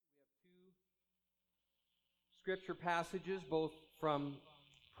scripture passages, both from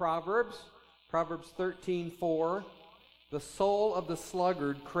Proverbs 13:4. The soul of the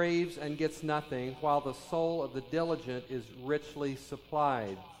sluggard craves and gets nothing, while the soul of the diligent is richly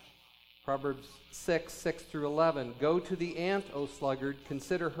supplied. Proverbs 6 through 11. Go to the ant, O sluggard,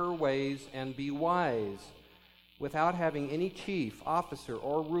 consider her ways and be wise. Without having any chief, officer,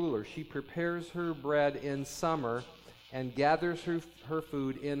 or ruler, she prepares her bread in summer and gathers her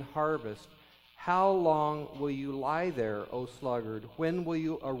food in harvest. How long will you lie there, O sluggard? When will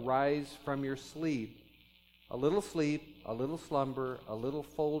you arise from your sleep? A little sleep, a little slumber, a little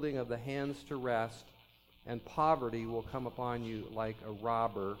folding of the hands to rest, and poverty will come upon you like a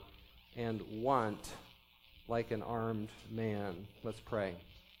robber, and want like an armed man. Let's pray.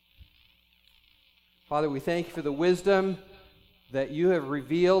 Father, we thank you for the wisdom that you have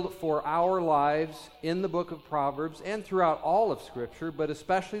revealed for our lives in the book of Proverbs and throughout all of Scripture, but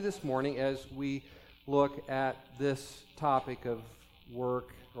especially this morning as we look at this topic of work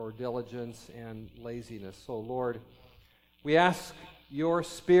or diligence and laziness. So, Lord, we ask your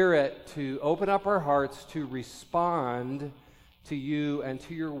Spirit to open up our hearts to respond to you and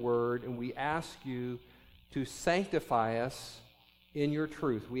to your word, and we ask you to sanctify us in your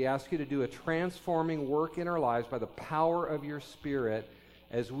truth. We ask you to do a transforming work in our lives by the power of your Spirit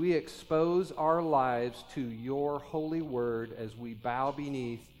as we expose our lives to your holy word, as we bow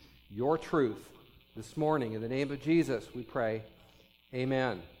beneath your truth this morning. In the name of Jesus, we pray.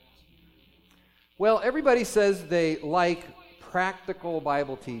 Amen. Well, everybody says they like practical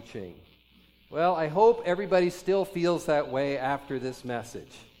Bible teaching. Well, I hope everybody still feels that way after this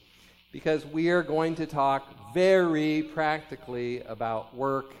message, because we are going to talk very practically about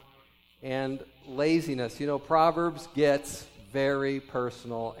work and laziness. You know, Proverbs gets very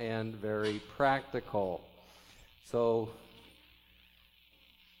personal and very practical. So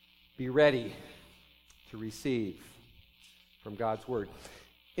be ready to receive from God's word.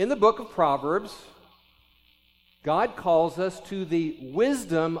 In the book of Proverbs, God calls us to the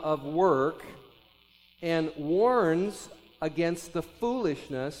wisdom of work and warns against the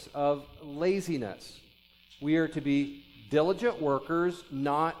foolishness of laziness. We are to be diligent workers,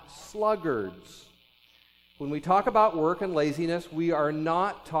 not sluggards. When we talk about work and laziness, we are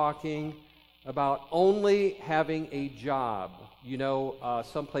not talking about only having a job. You know,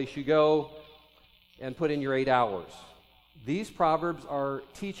 someplace you go and put in your 8 hours. These Proverbs are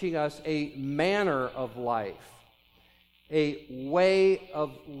teaching us a manner of life, a way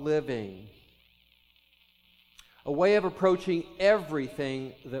of living, a way of approaching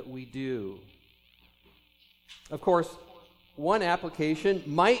everything that we do. Of course, one application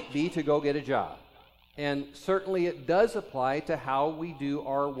might be to go get a job. And certainly it does apply to how we do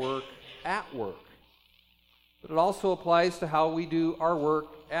our work at work. But it also applies to how we do our work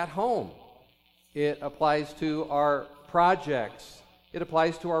at home. It applies to our projects. It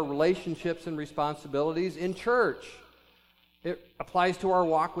applies to our relationships and responsibilities in church. It applies to our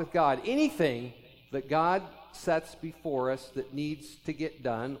walk with God. Anything that God sets before us that needs to get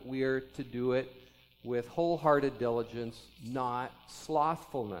done, we are to do it with wholehearted diligence, not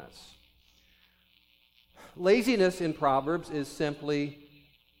slothfulness. Laziness in Proverbs is simply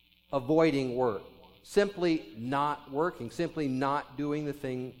avoiding work, simply not working, simply not doing the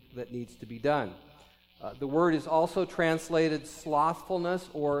thing that needs to be done. The word is also translated slothfulness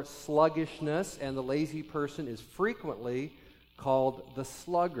or sluggishness, and the lazy person is frequently called the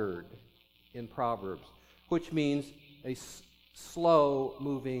sluggard in Proverbs, which means a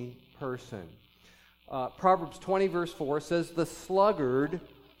slow-moving person. Proverbs 20, verse 4 says, the sluggard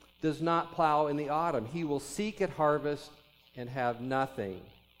does not plow in the autumn. He will seek at harvest and have nothing.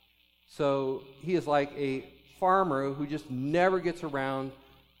 So he is like a farmer who just never gets around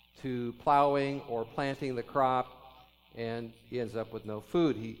to plowing or planting the crop, and he ends up with no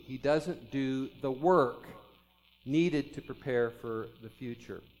food. He doesn't do the work needed to prepare for the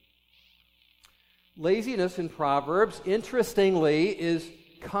future. Laziness in Proverbs, interestingly, is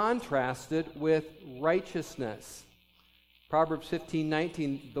contrasted with righteousness. Proverbs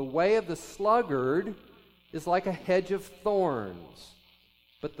 15:19, the way of the sluggard is like a hedge of thorns,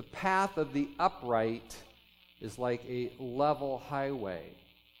 but the path of the upright is like a level highway.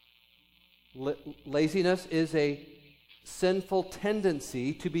 Laziness is a sinful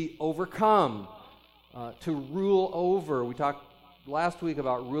tendency to be overcome, to rule over. We talked last week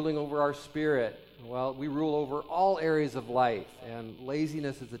about ruling over our spirit. Well, we rule over all areas of life, and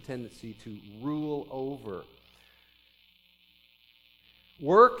laziness is a tendency to rule over.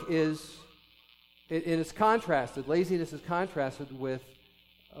 Work is, it is contrasted, laziness is contrasted with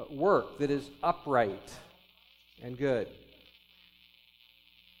work that is upright and good.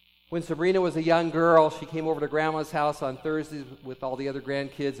 When Sabrina was a young girl, she came over to Grandma's house on Thursdays with all the other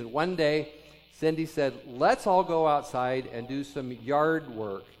grandkids, and one day, Cindy said, "Let's all go outside and do some yard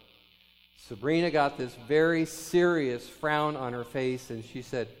work." Sabrina got this very serious frown on her face, and she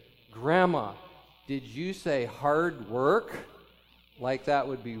said, "Grandma, did you say hard work? Like that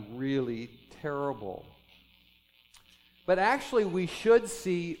would be really terrible." But actually, we should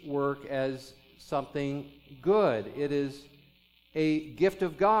see work as something good. It is a gift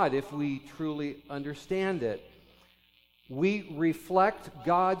of God if we truly understand it. We reflect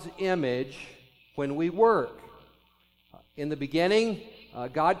God's image when we work. In the beginning,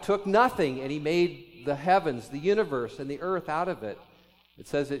 God took nothing and he made the heavens, the universe, and the earth out of it. It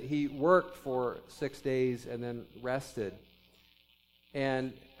says that he worked for 6 days and then rested.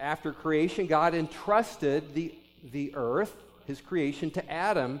 And after creation, God entrusted the earth, his creation, to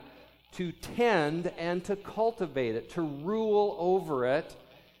Adam to tend and to cultivate it, to rule over it,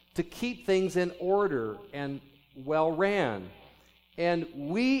 to keep things in order and well ran. And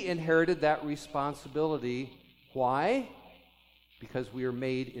we inherited that responsibility. Why? Because we are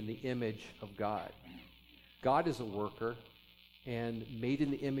made in the image of God. God is a worker, and made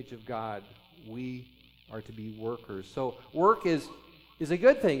in the image of God, we are to be workers. So work is a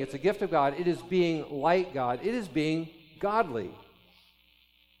good thing. It's a gift of God. It is being like God. It is being godly.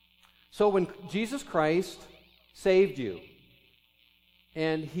 So when Jesus Christ saved you,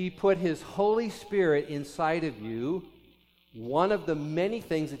 and he put his Holy Spirit inside of you, one of the many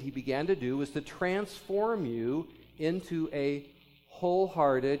things that he began to do was to transform you into a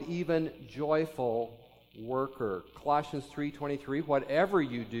wholehearted, even joyful worker. Colossians 3:23, whatever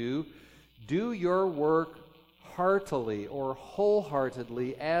you do, do your work heartily or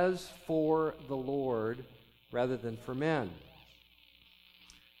wholeheartedly as for the Lord rather than for men.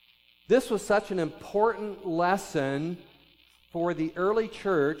 This was such an important lesson for the early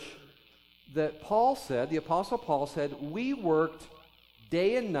church that Paul said, the Apostle Paul said, we worked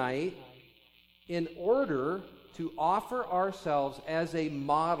day and night in order to offer ourselves as a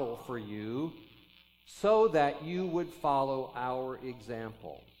model for you so that you would follow our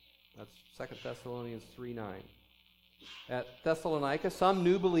example. That's 2 Thessalonians 3:9. At Thessalonica, some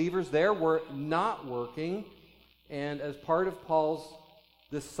new believers there were not working, and as part of Paul's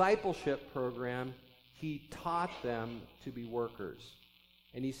discipleship program, he taught them to be workers.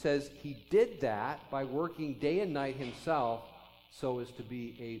 And he says he did that by working day and night himself so as to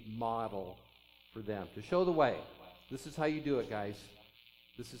be a model for them, to show the way. This is how you do it, guys.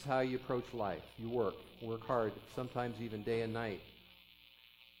 This is how you approach life. You work hard, sometimes even day and night.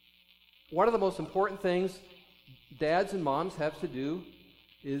 One of the most important things dads and moms have to do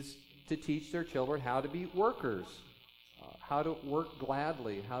is to teach their children how to be workers, how to work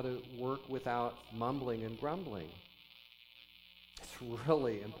gladly, how to work without mumbling and grumbling. It's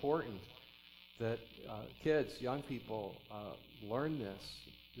really important that kids, young people, learn this.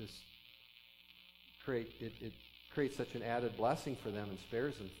 It creates such an added blessing for them and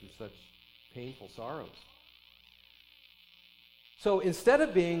spares them from such painful sorrows. So instead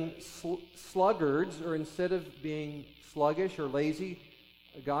of being sluggards, or instead of being sluggish or lazy,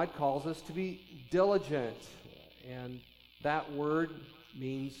 God calls us to be diligent. And that word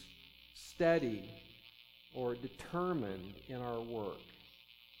means steady or determined in our work.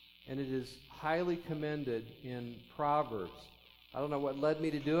 And it is highly commended in Proverbs. I don't know what led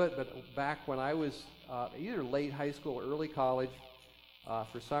me to do it, but back when I was either late high school or early college,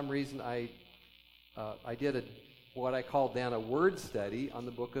 for some reason I did what I called then a word study on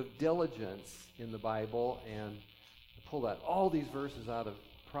the book of diligence in the Bible, and I pulled out all these verses out of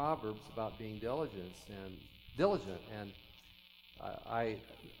Proverbs about being diligent, and I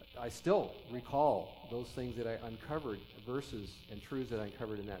still recall those things that I uncovered, verses and truths that I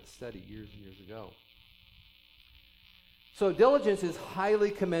uncovered in that study years and years ago. So diligence is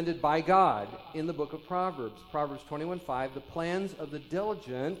highly commended by God in the book of Proverbs. Proverbs 21:5, the plans of the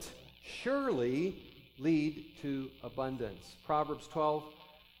diligent surely lead to abundance. Proverbs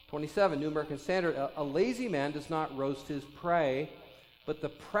 12:27, New American Standard, a lazy man does not roast his prey, but the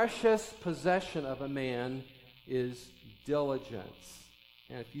precious possession of a man is diligence.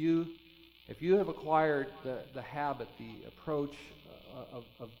 And if you have acquired the habit, the approach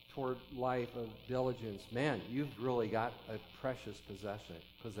toward life of diligence, man, you've really got a precious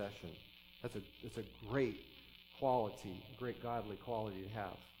possession. It's a great quality, a great godly quality to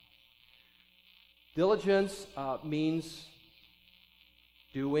have. Diligence means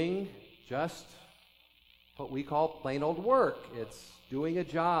doing just what we call plain old work. It's doing a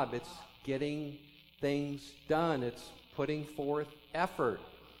job. It's getting things done. It's putting forth effort.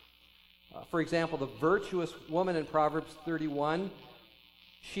 For example, the virtuous woman in Proverbs 31,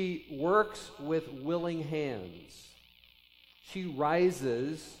 She works with willing hands. She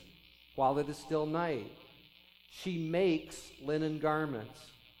rises while it is still night. She makes linen garments.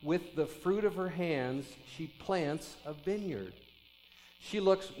 With the fruit of her hands, she plants a vineyard. She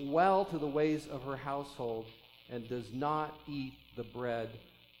looks well to the ways of her household and does not eat the bread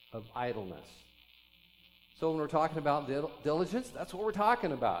of idleness. So when we're talking about diligence, that's what we're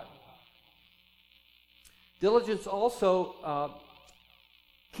talking about. Diligence also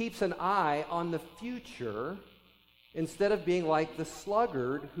keeps an eye on the future instead of being like the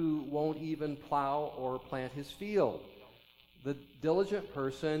sluggard who won't even plow or plant his field. The diligent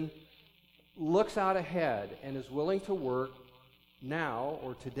person looks out ahead and is willing to work now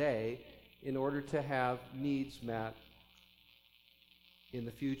or today in order to have needs met in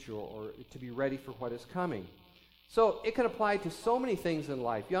the future or to be ready for what is coming. So it can apply to so many things in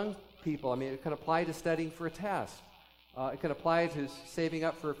life. Young people, it can apply to studying for a test. It can apply to saving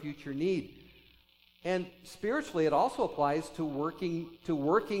up for a future need. And spiritually, it also applies to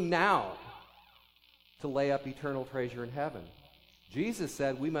working now to lay up eternal treasure in heaven. Jesus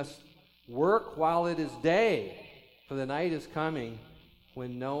said we must work while it is day, for the night is coming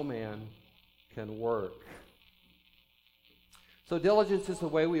when no man can work. So diligence is the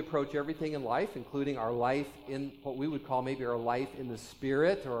way we approach everything in life, including our life in what we would call maybe our life in the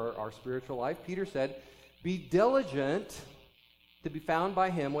Spirit or our spiritual life. Peter said, be diligent to be found by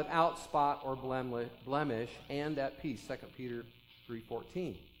him without spot or blemish and at peace, 2 Peter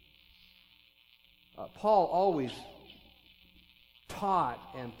 3:14. Paul always taught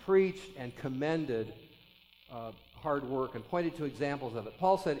and preached and commended hard work and pointed to examples of it.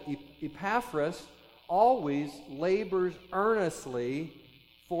 Paul said, Epaphras always labors earnestly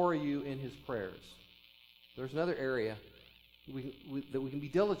for you in his prayers. There's another area that we can be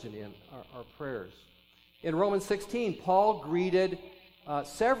diligent in, our prayers. In Romans 16, Paul greeted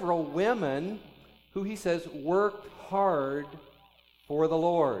several women who he says worked hard for the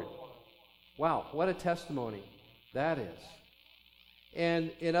Lord. Wow, what a testimony that is.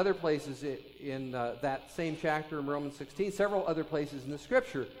 And in other places in that same chapter in Romans 16, several other places in the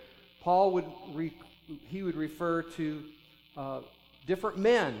Scripture, Paul would refer to different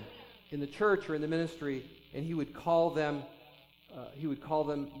men in the church or in the ministry, and he would call them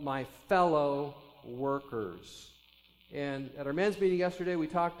my fellow workers. And at our men's meeting yesterday, we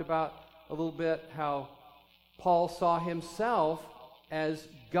talked about a little bit how Paul saw himself as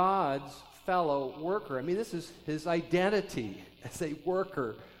God's fellow worker. This is his identity as a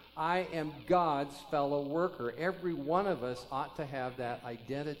worker. I am God's fellow worker. Every one of us ought to have that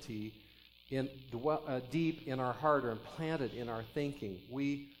identity deep in our heart or implanted in our thinking.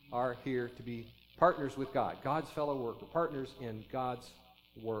 We are here to be partners with God, God's fellow worker, partners in God's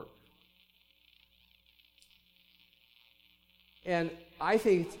work. And I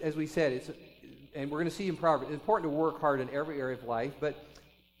think, as we said, and we're going to see in Proverbs, it's important to work hard in every area of life, but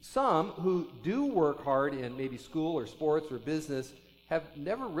some who do work hard in maybe school or sports or business have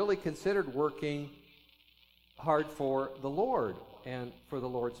never really considered working hard for the Lord and for the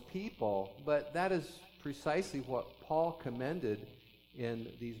Lord's people. But that is precisely what Paul commended in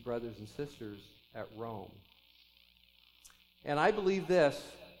these brothers and sisters at Rome. And I believe this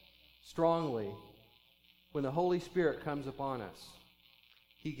strongly. When the Holy Spirit comes upon us,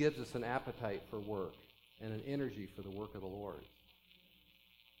 he gives us an appetite for work and an energy for the work of the Lord.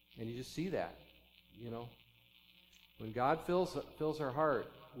 And you just see that, When God fills our heart,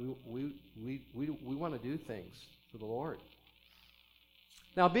 we want to do things for the Lord.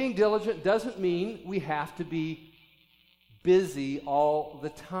 Now, being diligent doesn't mean we have to be busy all the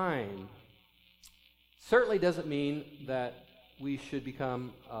time. Certainly doesn't mean that we should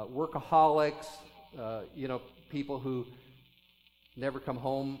become workaholics, people who never come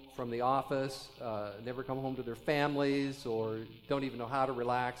home from the office, never come home to their families, or don't even know how to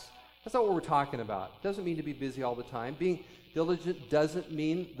relax. That's not what we're talking about. It doesn't mean to be busy all the time. Being diligent doesn't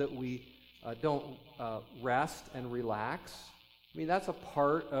mean that we don't rest and relax. That's a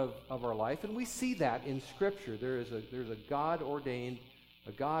part of our life, and we see that in Scripture. There's a God-ordained,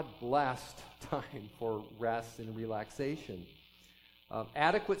 a God-blessed time for rest and relaxation.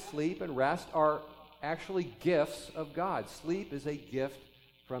 Adequate sleep and rest are actually gifts of God. Sleep is a gift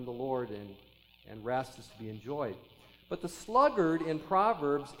from the Lord, and rest is to be enjoyed. But the sluggard in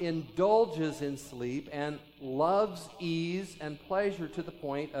Proverbs indulges in sleep and loves ease and pleasure to the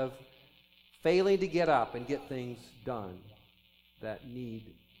point of failing to get up and get things done that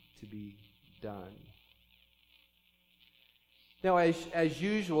need to be done. Now, as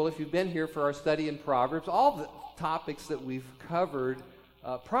usual, if you've been here for our study in Proverbs, all the topics that we've covered,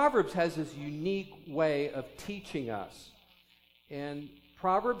 Proverbs has this unique way of teaching us. And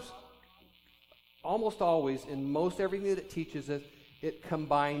Proverbs, almost always, in most everything that it teaches us, it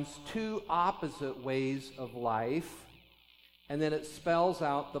combines two opposite ways of life, and then it spells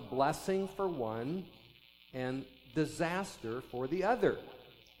out the blessing for one and disaster for the other.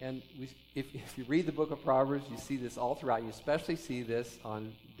 And if you read the book of Proverbs, you see this all throughout. You especially see this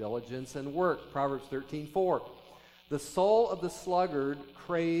on diligence and work. Proverbs 13:4. The soul of the sluggard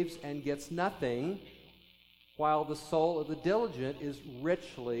craves and gets nothing, while the soul of the diligent is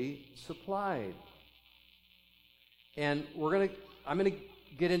richly supplied. And I'm going to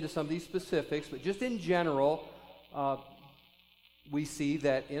get into some of these specifics, but just in general, we see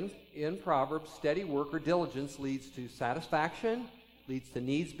that in Proverbs, steady work or diligence leads to satisfaction, leads to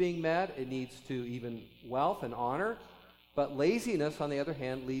needs being met, it leads to even wealth and honor. But laziness, on the other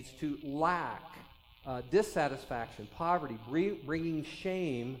hand, leads to lack, dissatisfaction, poverty, bringing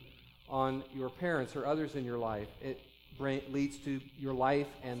shame on your parents or others in your life. It leads to your life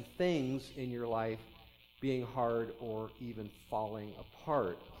and things in your life being hard or even falling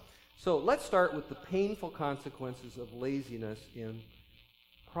apart. So let's start with the painful consequences of laziness in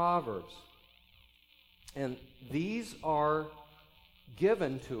Proverbs. And these are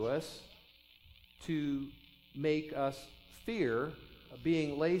given to us to make us fear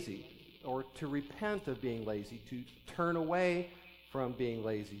being lazy, or to repent of being lazy, to turn away from being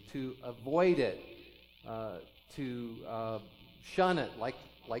lazy, to avoid it, to shun it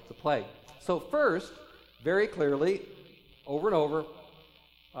like the plague. So first, very clearly, over and over,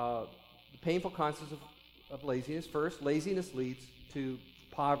 the painful consequences of laziness. First, laziness leads to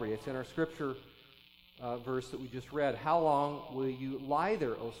poverty. It's in our scripture verse that we just read. How long will you lie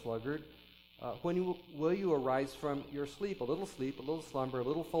there, O sluggard? When will you arise from your sleep? A little slumber, a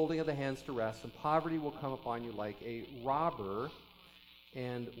little folding of the hands to rest, and poverty will come upon you like a robber,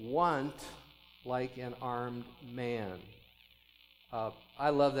 and want like an armed man. I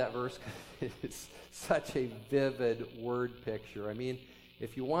love that verse because it's such a vivid word picture. I mean,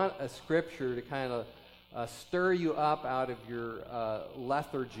 if you want a scripture to kind of stir you up out of your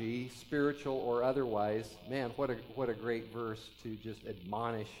lethargy, spiritual or otherwise, man, what a great verse to just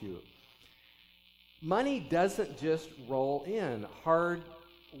admonish you. Money doesn't just roll in. Hard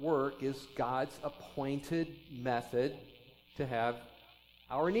work is God's appointed method to have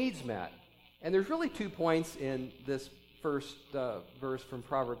our needs met. And there's really 2 points in this first verse from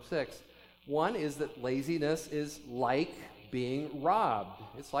Proverbs 6. One is that laziness is like being robbed.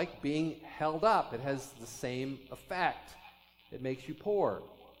 It's like being held up. It has the same effect. It makes you poor.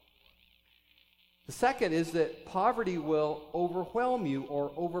 The second is that poverty will overwhelm you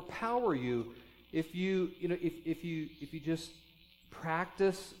or overpower you. If you just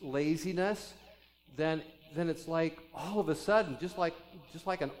practice laziness, then it's like all of a sudden, just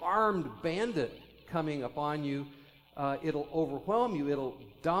like an armed bandit coming upon you, it'll overwhelm you, it'll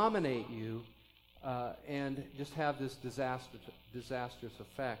dominate you, and just have this disastrous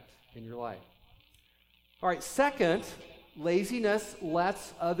effect in your life. All right, second, laziness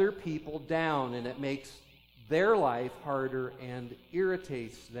lets other people down, and it makes their life harder and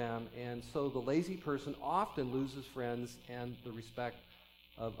irritates them, and so the lazy person often loses friends and the respect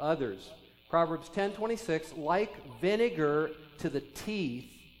of others. Proverbs 10:26, like vinegar to the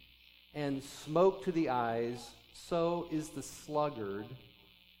teeth and smoke to the eyes, so is the sluggard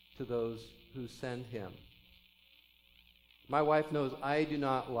to those who send him. My wife knows I do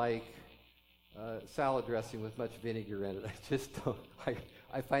not like salad dressing with much vinegar in it. I just don't.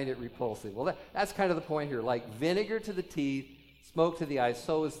 I find it repulsive. Well, that's kind of the point here. Like vinegar to the teeth, smoke to the eyes,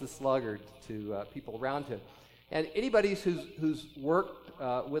 so is the sluggard to people around him. And anybody who's worked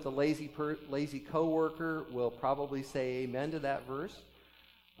with a lazy coworker will probably say amen to that verse.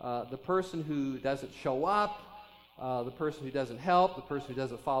 The person who doesn't show up, the person who doesn't help, the person who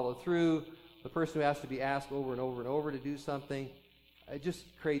doesn't follow through, the person who has to be asked over and over and over to do something, it just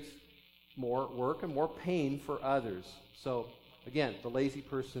creates more work and more pain for others. So, again, the lazy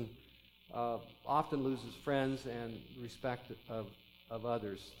person often loses friends and respect of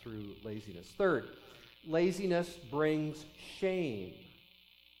others through laziness. Third, laziness brings shame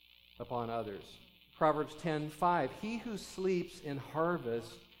upon others. Proverbs 10:5, he who sleeps in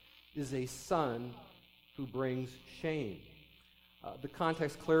harvest is a son who brings shame. The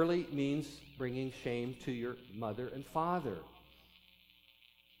context clearly means bringing shame to your mother and father.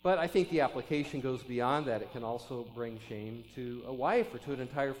 But I think the application goes beyond that. It can also bring shame to a wife or to an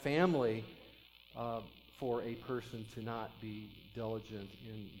entire family for a person to not be diligent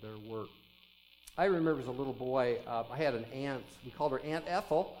in their work. I remember as a little boy, I had an aunt. We called her Aunt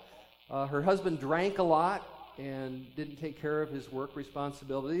Ethel. Her husband drank a lot and didn't take care of his work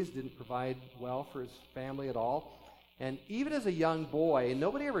responsibilities, didn't provide well for his family at all. And even as a young boy, and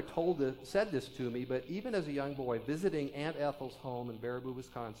nobody ever said this to me, but even as a young boy visiting Aunt Ethel's home in Baraboo,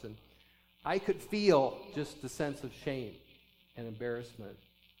 Wisconsin, I could feel just the sense of shame and embarrassment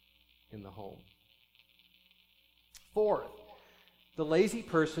in the home. Fourth, the lazy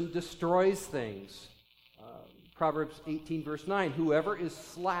person destroys things. Proverbs 18, verse 9, whoever is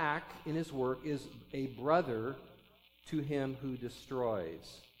slack in his work is a brother to him who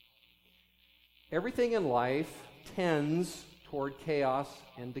destroys. Everything in life tends toward chaos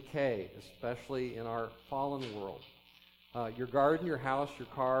and decay, especially in our fallen world. Your garden, your house, your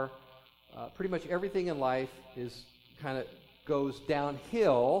car, pretty much everything in life is kind of goes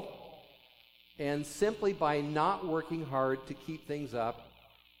downhill, and simply by not working hard to keep things up,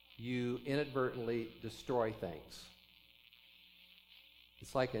 you inadvertently destroy things.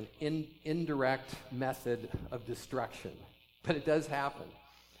 It's like an indirect method of destruction, but it does happen.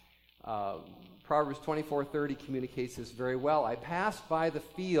 Proverbs 24:30 communicates this very well. I passed by the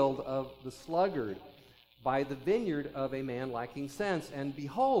field of the sluggard, by the vineyard of a man lacking sense, and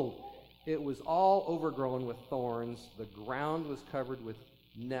behold, it was all overgrown with thorns. The ground was covered with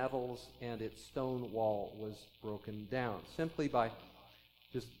nettles, and its stone wall was broken down. Simply by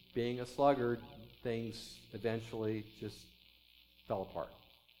just being a sluggard, things eventually just fell apart.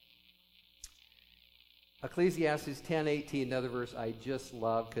 Ecclesiastes 10:18, another verse I just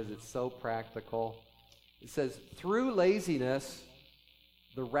love because it's so practical. It says, through laziness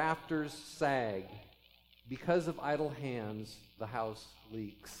the rafters sag. Because of idle hands the house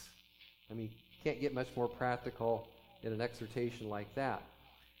leaks. I mean, you can't get much more practical in an exhortation like that.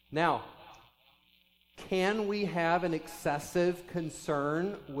 Now, can we have an excessive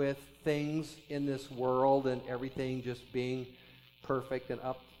concern with things in this world and everything just being perfect and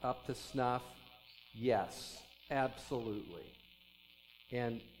up to snuff? Yes, absolutely.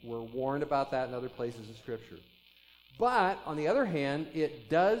 And we're warned about that in other places in Scripture. But, on the other hand, it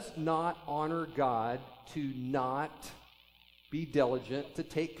does not honor God to not be diligent to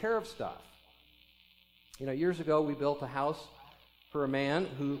take care of stuff. You know, years ago we built a house for a man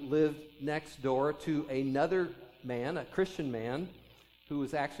who lived next door to another man, a Christian man, who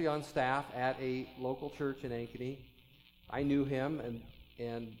was actually on staff at a local church in Ankeny. I knew him,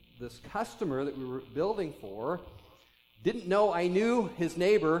 and this customer that we were building for didn't know I knew his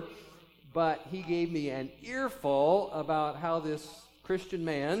neighbor, but he gave me an earful about how this Christian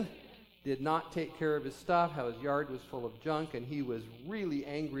man did not take care of his stuff, how his yard was full of junk, and he was really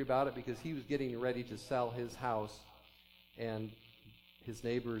angry about it because he was getting ready to sell his house, and his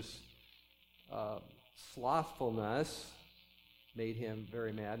neighbor's slothfulness made him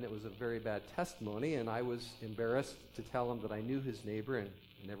very mad, and it was a very bad testimony, and I was embarrassed to tell him that I knew his neighbor, and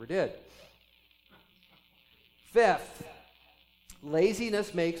never did. Fifth,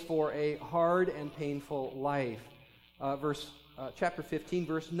 laziness makes for a hard and painful life. Chapter 15,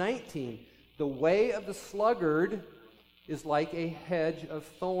 verse 19. The way of the sluggard is like a hedge of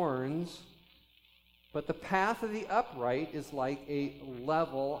thorns, but the path of the upright is like a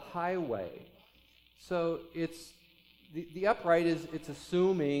level highway. So it's the upright it's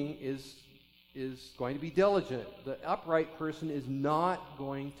assuming is going to be diligent. The upright person is not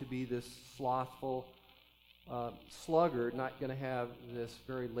going to be this slothful sluggard, not going to have this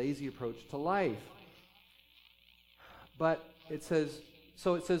very lazy approach to life. But it says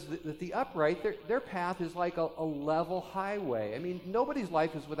that the upright, their path is like a level highway. I mean, nobody's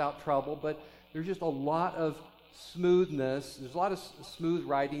life is without trouble, but there's just a lot of smoothness. There's a lot of smooth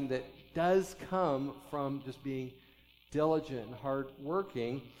riding that does come from just being diligent and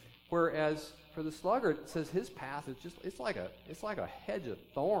hard-working, whereas for the sluggard, it says his path is it's like a hedge of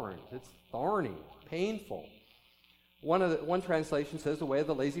thorns. It's thorny, painful. One translation says the way of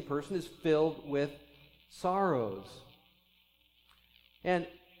the lazy person is filled with sorrows. And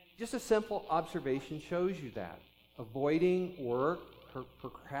just a simple observation shows you that. Avoiding work,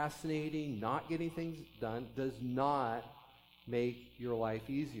 procrastinating, not getting things done does not make your life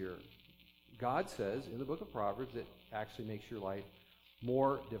easier. God says in the book of Proverbs it actually makes your life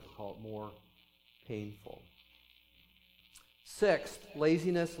more difficult, more painful. Sixth,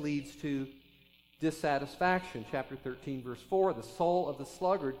 laziness leads to dissatisfaction. Chapter 13, verse 4, the soul of the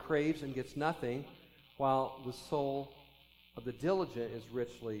sluggard craves and gets nothing, while the soul of the diligent is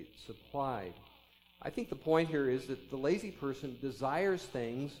richly supplied. I think the point here is that the lazy person desires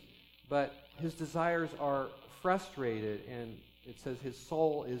things, but his desires are frustrated, and it says his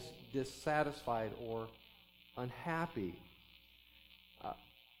soul is dissatisfied or unhappy.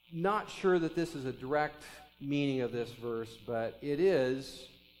 Not sure that this is a direct meaning of this verse, but it is,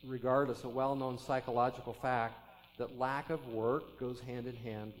 regardless, a well-known psychological fact that lack of work goes hand in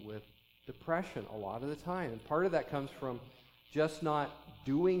hand with depression a lot of the time. And part of that comes from just not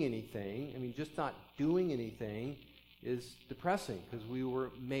doing anything. I mean, just not doing anything is depressing because we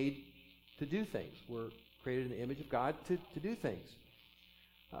were made to do things. We're created in the image of God to do things.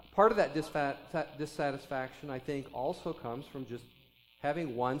 Part of that dissatisfaction, I think, also comes from just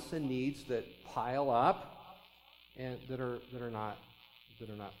having wants and needs that pile up and that are not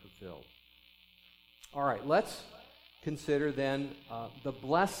fulfilled. All right, let's consider then the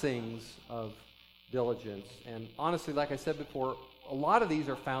blessings of diligence. And honestly, like I said before, a lot of these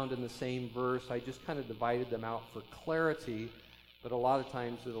are found in the same verse. I just kind of divided them out for clarity, but a lot of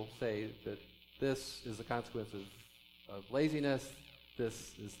times it'll say that this is the consequence of laziness,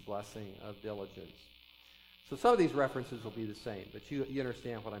 this is the blessing of diligence. So some of these references will be the same, but you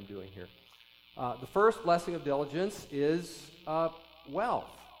understand what I'm doing here. The first blessing of diligence is wealth.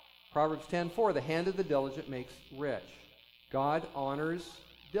 Proverbs 10:4, the hand of the diligent makes rich. God honors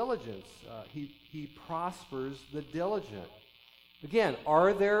diligence. He prospers the diligent. Again,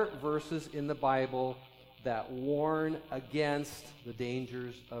 are there verses in the Bible that warn against the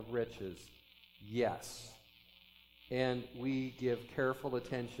dangers of riches? Yes. And we give careful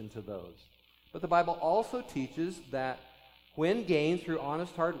attention to those. But the Bible also teaches that when gained through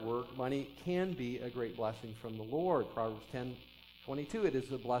honest hard work, money can be a great blessing from the Lord. Proverbs 10:22, it is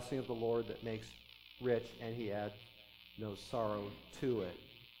the blessing of the Lord that makes rich, and he adds no sorrow to it.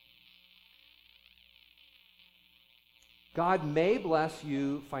 God may bless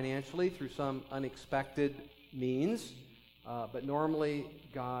you financially through some unexpected means, but normally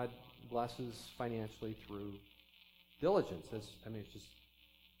God blesses financially through diligence. It's just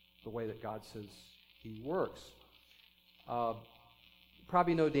the way that God says he works.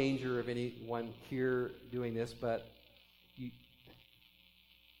 Probably no danger of anyone here doing this, but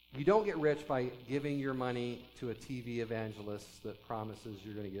you don't get rich by giving your money to a TV evangelist that promises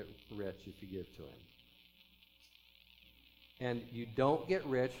you're going to get rich if you give to him. And you don't get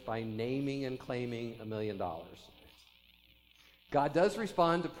rich by naming and claiming $1 million. God does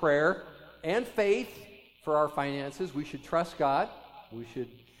respond to prayer and faith for our finances. We should trust God. We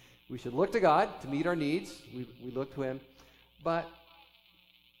should look to God to meet our needs. We look to him. But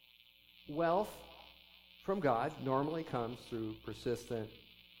wealth from God normally comes through persistent,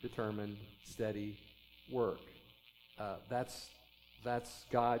 determined, steady work. That's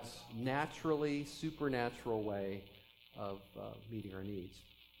God's naturally supernatural way of meeting our needs.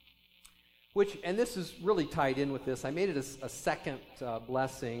 And this is really tied in with this. I made it a second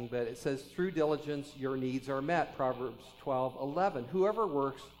blessing, but it says, through diligence your needs are met. Proverbs 12:11. Whoever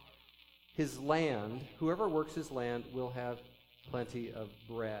works his land will have plenty of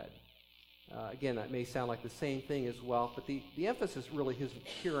bread. Again, that may sound like the same thing as wealth, but the emphasis really isn't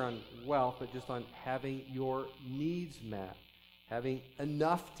here on wealth, but just on having your needs met, having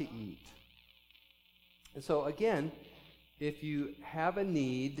enough to eat. And so again, if you have a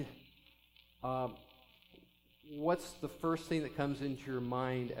need, what's the first thing that comes into your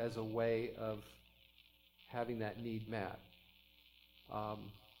mind as a way of having that need met?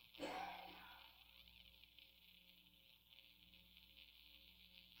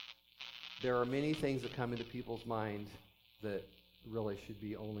 There are many things that come into people's mind that really should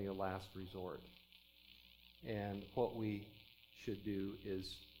be only a last resort. And what we should do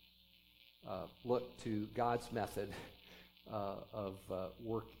is look to God's method of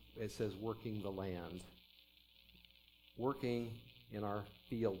work. It says working the land. Working in our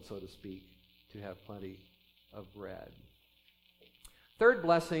field, so to speak, to have plenty of bread. Third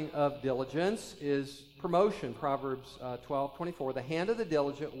blessing of diligence is promotion. Proverbs 12:24. The hand of the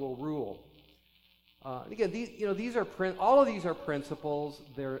diligent will rule. Again, these are all of these are principles.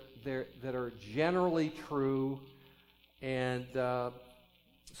 That are generally true, and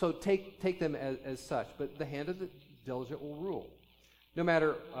so take them as such. But the hand of the diligent will rule. No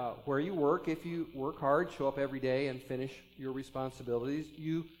matter where you work, if you work hard, show up every day, and finish your responsibilities,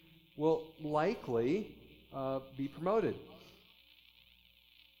 you will likely be promoted.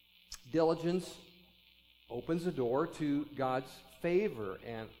 Diligence opens the door to God's favor,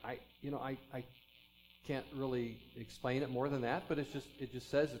 and I can't really explain it more than that, but it just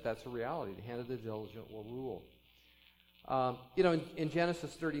says that that's a reality. The hand of the diligent will rule. In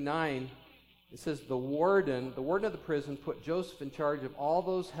Genesis 39, it says the warden of the prison put Joseph in charge of all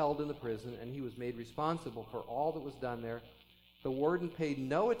those held in the prison, and he was made responsible for all that was done there. The warden paid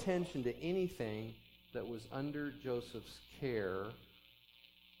no attention to anything that was under Joseph's care,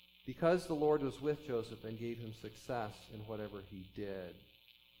 because the Lord was with Joseph and gave him success in whatever he did.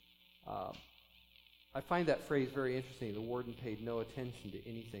 I find that phrase very interesting. The warden paid no attention to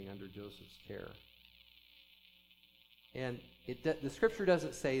anything under Joseph's care. And the Scripture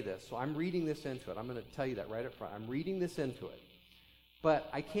doesn't say this, so I'm reading this into it. I'm going to tell you that right up front. I'm reading this into it. But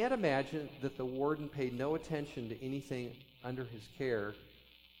I can't imagine that the warden paid no attention to anything under his care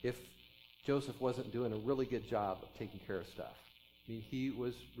if Joseph wasn't doing a really good job of taking care of stuff. I mean, he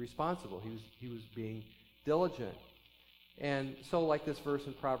was responsible. He was being diligent. And so, like this verse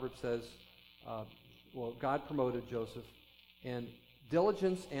in Proverbs says, God promoted Joseph, and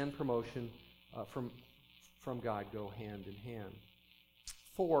diligence and promotion from God go hand in hand.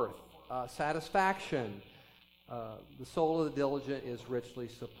 Fourth, satisfaction. The soul of the diligent is richly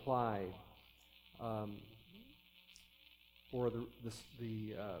supplied, or the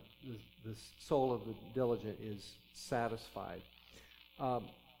soul of the diligent is satisfied.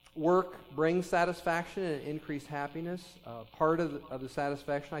 Work brings satisfaction and increased happiness. Part of the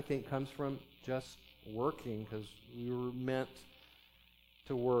satisfaction, I think, comes from just working, because we were meant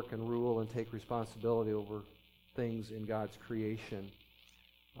to work and rule and take responsibility over things in God's creation.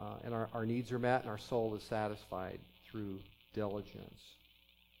 And our needs are met and our soul is satisfied through diligence.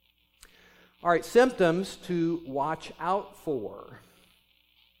 All right, symptoms to watch out for.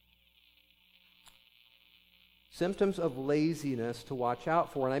 Symptoms of laziness to watch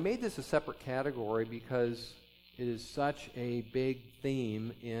out for. And I made this a separate category because it is such a big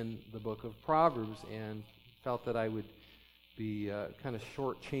theme in the book of Proverbs, and felt that I would be kind of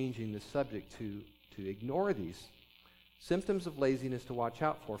shortchanging the subject to ignore these. Symptoms of laziness to watch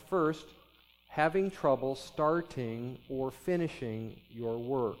out for. First, having trouble starting or finishing your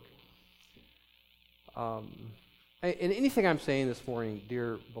work. And anything I'm saying this morning,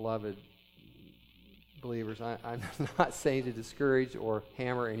 dear beloved believers, I'm not saying to discourage or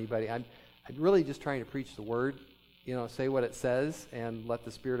hammer anybody. I'm really just trying to preach the Word, say what it says, and let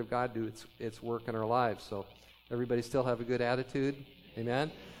the Spirit of God do its work in our lives. So everybody still have a good attitude?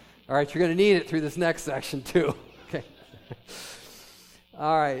 Amen? All right, you're going to need it through this next section too. Okay.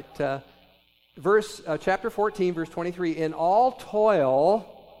 All right. Chapter 14, verse 23. In all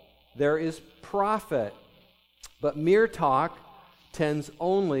toil there is profit, but mere talk tends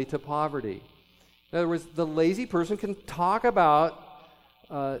only to poverty. In other words, the lazy person can talk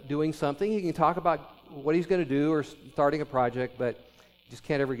about doing something. He can talk about what he's going to do or starting a project, but he just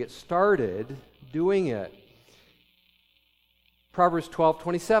can't ever get started doing it. Proverbs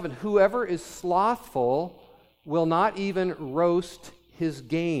 12:27. Whoever is slothful will not even roast his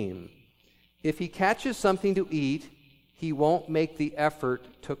game. If he catches something to eat, he won't make the effort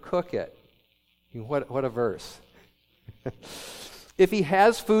to cook it. What a verse. If he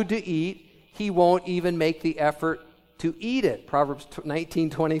has food to eat, he won't even make the effort to eat it. Proverbs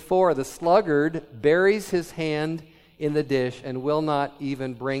 19:24. The sluggard buries his hand in the dish and will not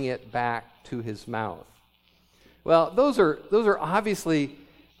even bring it back to his mouth. Well, those are obviously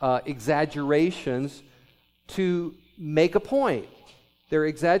exaggerations to make a point. They're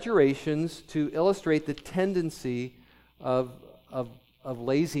exaggerations to illustrate the tendency of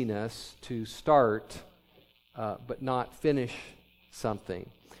laziness to start but not finish something.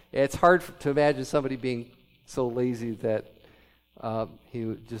 It's hard to imagine somebody being so lazy that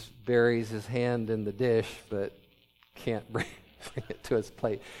he just buries his hand in the dish but can't bring it to his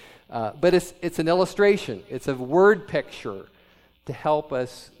plate. But it's an illustration. It's a word picture to help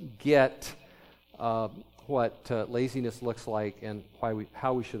us get what laziness looks like and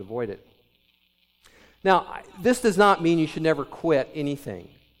how we should avoid it. Now, this does not mean you should never quit anything.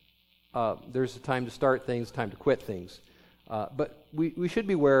 There's a time to start things, time to quit things. But we should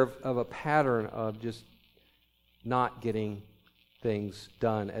be aware of a pattern of just not getting things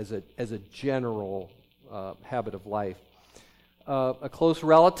done as a general habit of life. A close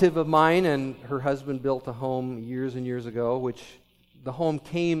relative of mine and her husband built a home years and years ago, which the home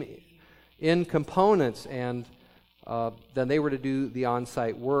came in components, and then they were to do the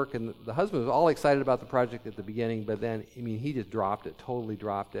on-site work, and the husband was all excited about the project at the beginning, but then, he just totally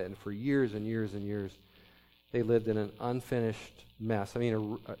dropped it, and for years and years and years, they lived in an unfinished mess.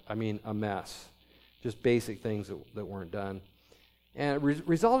 A mess. Just basic things that weren't done. And it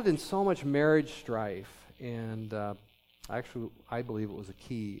resulted in so much marriage strife, and actually, I believe it was a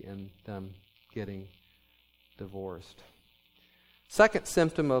key in them getting divorced. Second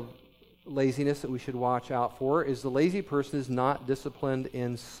symptom of laziness that we should watch out for is the lazy person is not disciplined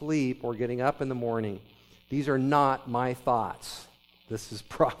in sleep or getting up in the morning. These are not my thoughts. This is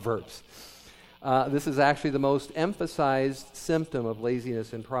Proverbs. This is actually the most emphasized symptom of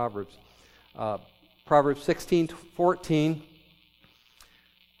laziness in Proverbs. Proverbs 16:14.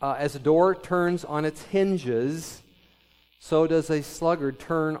 As a door turns on its hinges, so does a sluggard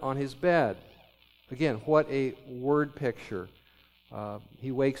turn on his bed. Again, what a word picture.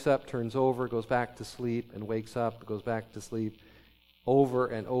 He wakes up, turns over, goes back to sleep, and wakes up, goes back to sleep over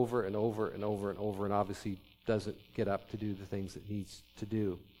and over and over and over and over, and obviously doesn't get up to do the things that he needs to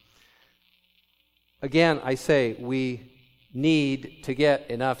do. Again, I say we need to get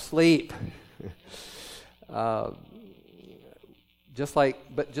enough sleep. Just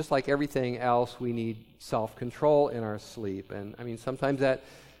like everything else, we need self-control in our sleep. And I mean, sometimes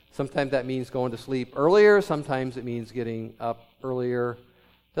that means going to sleep earlier. Sometimes it means getting up earlier.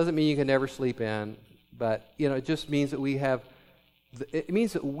 Doesn't mean you can never sleep in, but it just means that it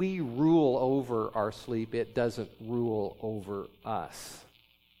means that we rule over our sleep. It doesn't rule over us.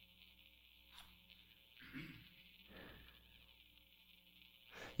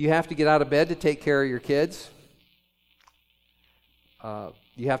 You have to get out of bed to take care of your kids.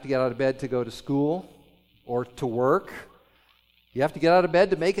 You have to get out of bed to go to school or to work. You have to get out of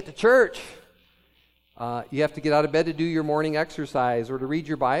bed to make it to church. You have to get out of bed to do your morning exercise or to read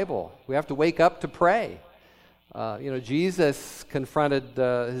your Bible. We have to wake up to pray. Jesus confronted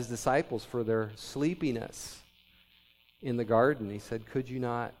his disciples for their sleepiness in the garden. He said, "Could you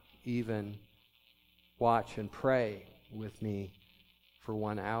not even watch and pray with me for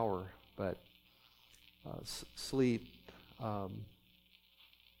 1 hour?" But sleep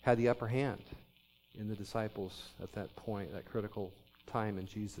had the upper hand in the disciples at that point, that critical time in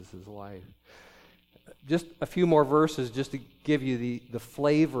Jesus' life. Just a few more verses just to give you the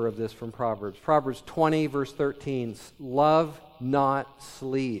flavor of this from Proverbs. Proverbs 20, verse 13, "Love not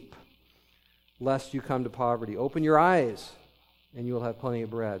sleep, lest you come to poverty. Open your eyes, and you will have plenty of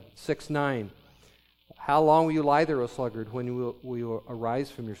bread." 6:9, "How long will you lie there, O sluggard, when will you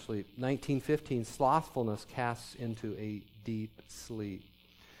arise from your sleep?" 19:15, "Slothfulness casts into a deep sleep."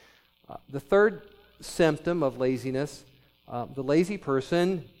 The third symptom of laziness, the lazy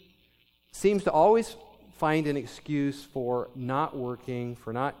person seems to always find an excuse for not working,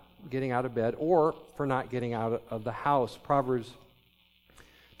 for not getting out of bed, or for not getting out of the house. Proverbs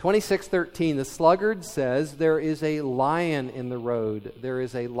 26:13, "The sluggard says, 'There is a lion in the road, there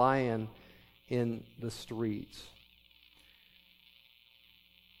is a lion in the streets.'"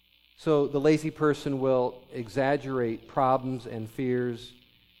 So the lazy person will exaggerate problems and fears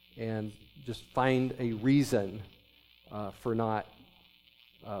and just find a reason for not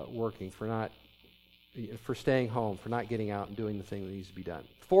working, for staying home, for not getting out and doing the thing that needs to be done.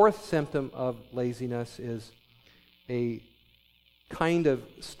 Fourth symptom of laziness is a kind of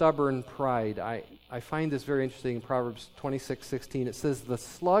stubborn pride. I find this very interesting in Proverbs 26:16. It says, "The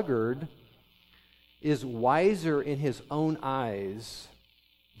sluggard is wiser in his own eyes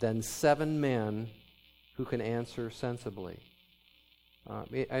than 7 men who can answer sensibly."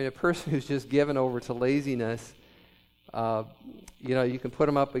 A person who's just given over to laziness, you can put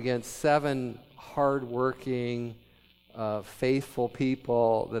them up against 7 hardworking, faithful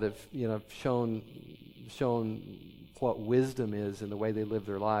people that have shown what wisdom is in the way they live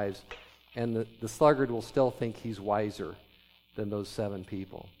their lives, and the sluggard will still think he's wiser than those 7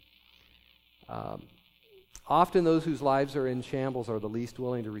 people. Often those whose lives are in shambles are the least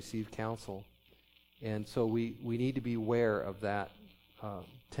willing to receive counsel, and so we need to be aware of that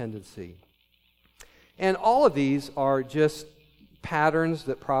tendency. And all of these are just patterns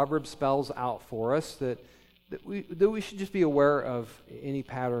that Proverbs spells out for us that we should just be aware of any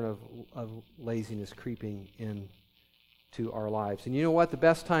pattern of laziness creeping into our lives. And you know what? The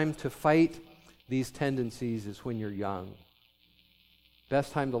best time to fight these tendencies is when you're young.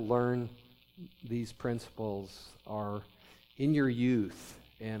 Best time to learn these principles are in your youth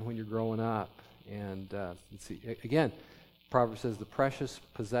and when you're growing up. And again, Proverbs says the precious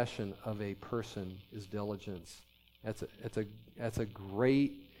possession of a person is diligence. That's a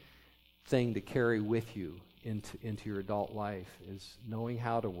great thing to carry with you into your adult life, is knowing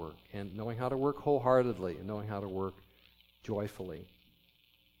how to work, and knowing how to work wholeheartedly, and knowing how to work joyfully.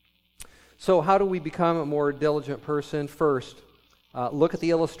 So how do we become a more diligent person? First, look at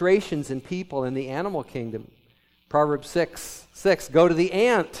the illustrations in people in the animal kingdom. Proverbs 6, "Go to the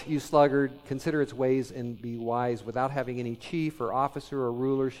ant, you sluggard, consider its ways and be wise. Without having any chief or officer or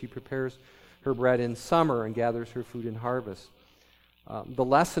ruler, she prepares her bread in summer and gathers her food in harvest." The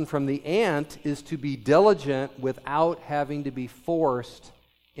lesson from the ant is to be diligent without having to be forced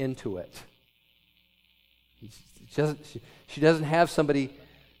into it. She doesn't have somebody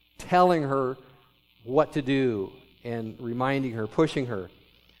telling her what to do and reminding her, pushing her.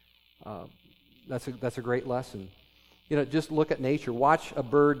 That's a great lesson. Just look at nature. Watch a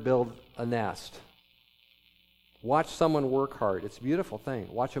bird build a nest. Watch someone work hard. It's a beautiful thing.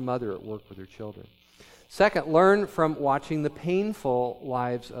 Watch a mother at work with her children. Second, learn from watching the painful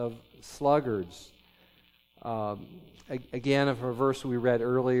lives of sluggards. Again, of a verse we read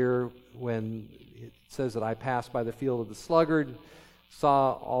earlier when it says that I passed by the field of the sluggard,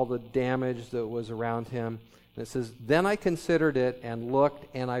 saw all the damage that was around him. And it says, then I considered it and looked,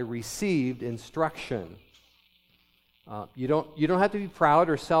 and I received instruction. You don't have to be proud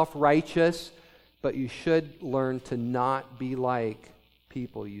or self-righteous, but you should learn to not be like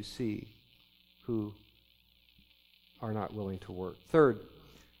people you see who are not willing to work. Third,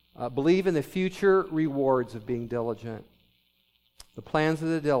 believe in the future rewards of being diligent. The plans of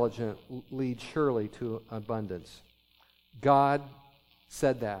the diligent lead surely to abundance. God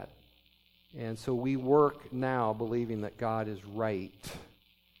said that. And so we work now believing that God is right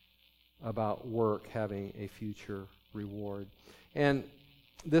about work having a future reward. And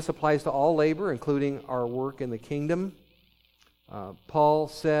this applies to all labor, including our work in the kingdom. Paul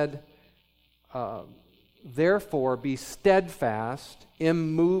said, therefore be steadfast,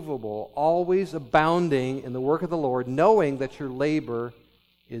 immovable, always abounding in the work of the Lord, knowing that your labor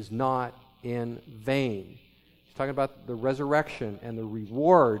is not in vain. He's talking about the resurrection and the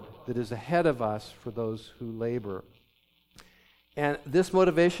reward that is ahead of us for those who labor. And this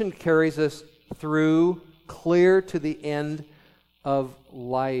motivation carries us through clear to the end of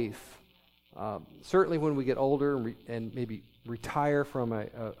life. Certainly when we get older and maybe retire from a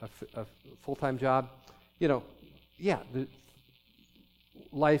full-time job,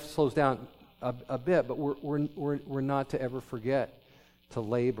 life slows down a bit, but we're not to ever forget to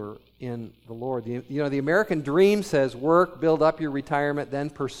labor in the Lord. The American dream says work, build up your retirement, then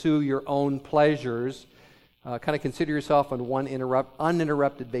pursue your own pleasures. Kind of consider yourself on one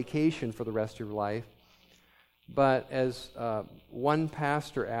uninterrupted vacation for the rest of your life. But as one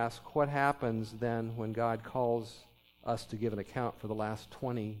pastor asked, what happens then when God calls us to give an account for the last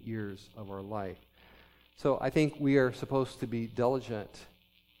 20 years of our life? So I think we are supposed to be diligent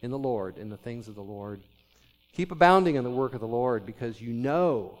in the Lord, in the things of the Lord. Keep abounding in the work of the Lord, because you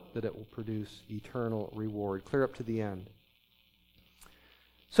know that it will produce eternal reward, clear up to the end.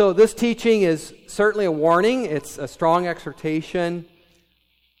 So this teaching is certainly a warning. It's a strong exhortation,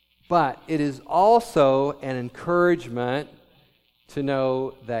 but it is also an encouragement to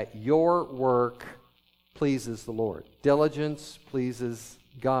know that your work pleases the Lord. Diligence pleases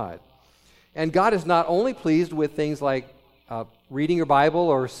God. And God is not only pleased with things like reading your Bible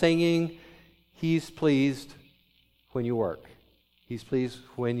or singing. He's pleased when you work. He's pleased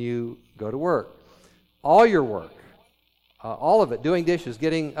when you go to work. All your work, all of it, doing dishes,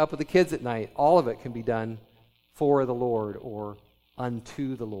 getting up with the kids at night, all of it can be done for the Lord or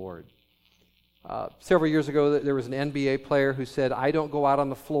unto the Lord. Several years ago, there was an NBA player who said, I don't go out on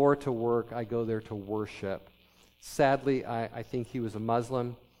the floor to work, I go there to worship. Sadly, I think he was a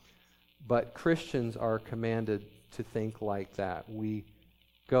Muslim, but Christians are commanded to think like that. We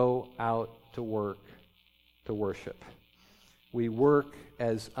go out to work to worship. We work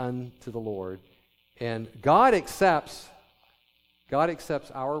as unto the Lord. And God accepts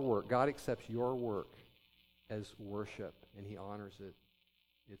our work. God accepts your work as worship, and He honors it.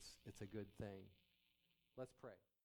 It's a good thing. Let's pray.